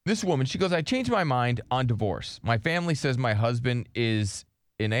This woman, she goes, I changed my mind on divorce. My family says my husband is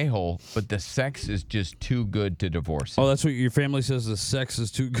an a-hole, but the sex is just too good to divorce him. Oh, that's what your family says. The sex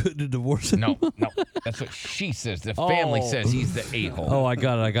is too good to divorce him? No. That's what she says. The family says he's the a-hole. Oh, I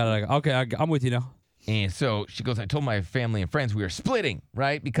got it. Okay, I'm with you now. And so she goes, I told my family and friends we were splitting,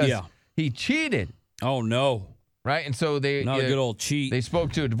 right? Because he cheated. Oh, no. Right? And so they... Not a good old cheat. They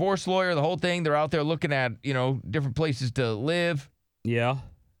spoke to a divorce lawyer, the whole thing. They're out there looking at, different places to live. Yeah.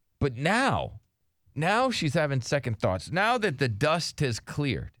 But now she's having second thoughts. Now that the dust has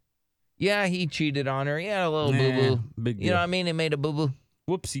cleared. Yeah, he cheated on her. Yeah, a little boo-boo. Big deal. You know what I mean? It made a boo-boo.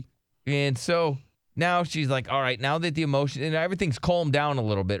 Whoopsie. And so now she's like, all right, now that the emotion and everything's calmed down a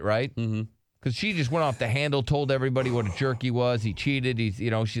little bit, right? Mm-hmm. Because she just went off the handle, told everybody what a jerk he was. He cheated.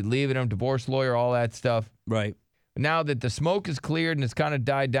 She's leaving him, divorce lawyer, all that stuff. Right. Now that the smoke is cleared and it's kind of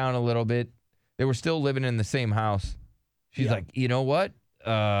died down a little bit, they were still living in the same house. She's like, you know what?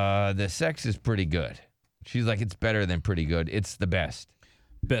 The sex is pretty good. She's like, it's better than pretty good. It's the best.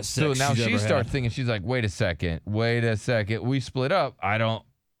 Best sex. So now she starts thinking, she's like, wait a second. We split up. I don't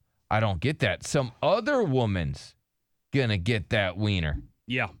get that. Some other woman's gonna get that wiener.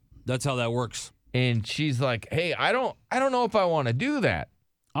 Yeah, that's how that works. And she's like, hey, I don't know if I want to do that.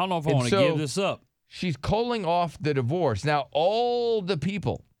 I don't know if I want to give this up. She's calling off the divorce. Now, all the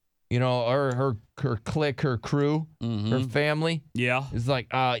people, her clique, her crew, her family, is like,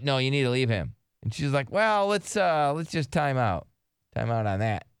 no, you need to leave him. And she's like, well, let's just time out on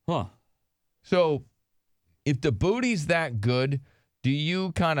that. Huh. So, if the booty's that good, do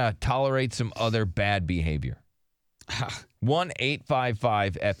you kind of tolerate some other bad behavior?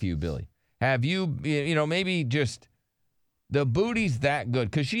 1-855-FU Billy. Have you, maybe just the booty's that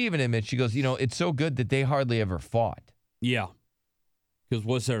good? Because she even admits, she goes, it's so good that they hardly ever fought. Yeah. Because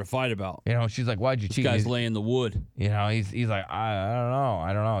what's there to fight about? She's like, why'd you cheat? This guy's laying the wood. He's like,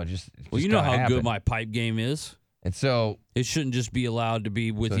 I don't know. Just you know how good my pipe game is. And so it shouldn't just be allowed to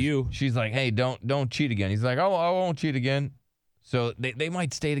be with you. She's like, hey, don't cheat again. He's like, oh, I won't cheat again. So they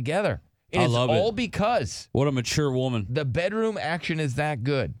might stay together. And I love it. It's all because what a mature woman. The bedroom action is that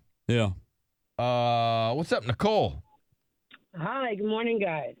good. Yeah. What's up, Nicole? Hi, good morning,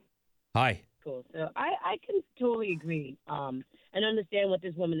 guys. Hi. Cool. So I can totally agree and understand what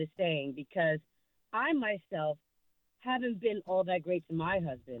this woman is saying, because I myself haven't been all that great to my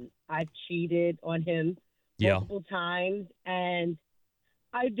husband. I've cheated on him multiple times, and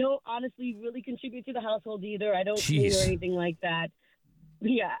I don't honestly really contribute to the household either. I don't clean or anything like that.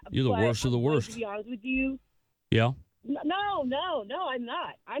 Yeah. You're the worst of the worst. To be honest with you. Yeah. No, I'm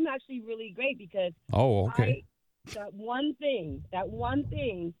not. I'm actually really great because that one thing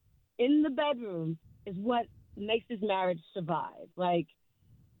in the bedroom is what makes this marriage survive. Like,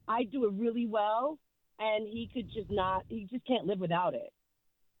 I do it really well, and he just can't live without it.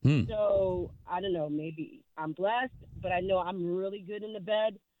 So, I don't know, maybe I'm blessed, but I know I'm really good in the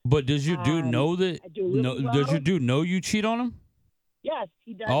bed. But does your dude know that? Does your dude know you cheat on him? Yes,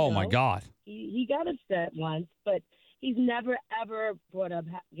 he does. Oh, know. my God. He got upset once, but he's never, ever brought up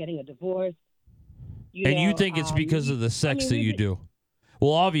getting a divorce. You think it's because of the sex that you do?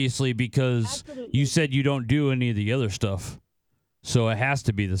 Well, obviously, because you said you don't do any of the other stuff. So it has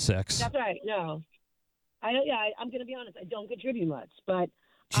to be the sex. That's right. No. I'm going to be honest. I don't contribute much, but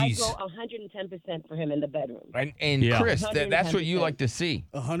I go 110% for him in the bedroom. And Chris, that's what you like to see.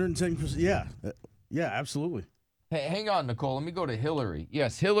 110%. Yeah. Yeah, absolutely. Hey, hang on, Nicole. Let me go to Hillary.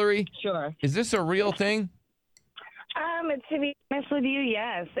 Yes, Hillary. Sure. Is this a real thing? To be honest with you,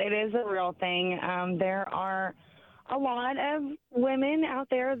 yes, it is a real thing. There are a lot of women out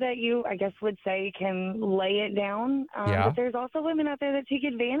there that you, I guess, would say can lay it down. But there's also women out there that take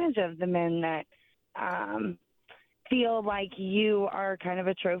advantage of the men that feel like you are kind of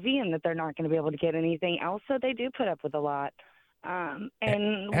a trophy and that they're not going to be able to get anything else. So they do put up with a lot.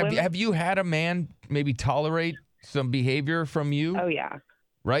 And have you had a man maybe tolerate some behavior from you? Oh, yeah.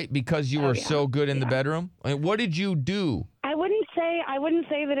 Right? Because you were so good in the bedroom? I mean, what did you do? I wouldn't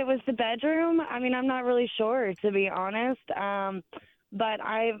say that it was the bedroom. I mean, I'm not really sure, to be honest. But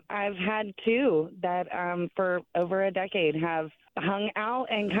I've had two that for over a decade have hung out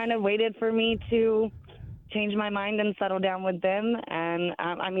and kind of waited for me to change my mind and settle down with them. And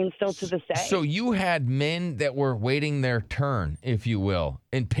still to this day. So you had men that were waiting their turn, if you will,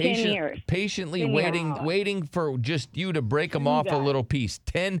 and patiently waiting for just you to break them off a little piece.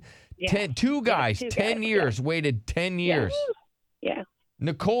 2 guys, 10 years, waited 10 years. Yeah.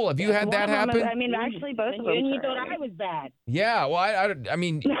 Nicole, have you had that happen? Actually, both of them. And you thought I was bad. Yeah, well, I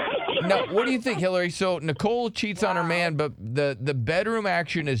mean, no, what do you think, Hillary? So Nicole cheats on her man, but the bedroom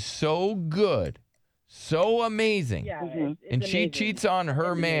action is so good, so amazing, Yeah, Mhm. and she amazing. cheats on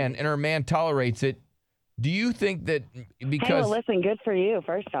her man, and her man tolerates it, do you think that Hey, because well, listen, good for you,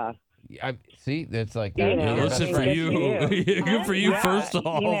 first off. I see that's like You that. know, Yeah, listen I mean, for good you. for you. Good for you, Yeah, first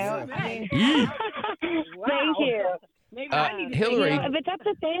off. You know, Right. Wow. Thank you. Maybe I need to Hillary- You know, but that's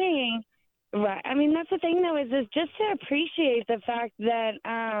the thing, right? I mean, that's the thing, though, is just to appreciate the fact that,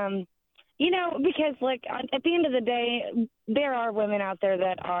 because, like, at the end of the day, there are women out there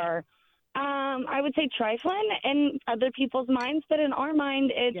that are, I would say, trifling in other people's minds, but in our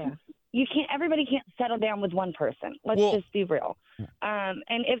mind, it's everybody can't settle down with one person. Let's just be real. And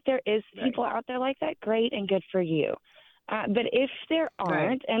if there is people out there like that, great and good for you. But if there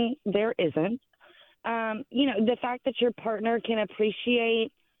aren't, and there isn't, the fact that your partner can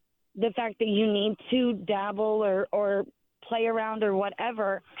appreciate the fact that you need to dabble or play around or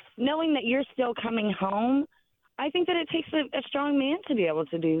whatever, knowing that you're still coming home, I think that it takes a strong man to be able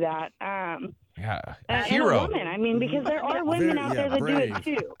to do that. a And hero. a woman, I mean, because there are women out there that do it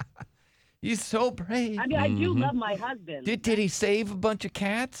too. He's so brave. I mean, I do love my husband. Did he save a bunch of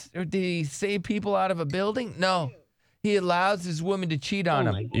cats, or did he save people out of a building? No, he allows his woman to cheat on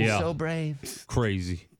him. He's so brave. Crazy.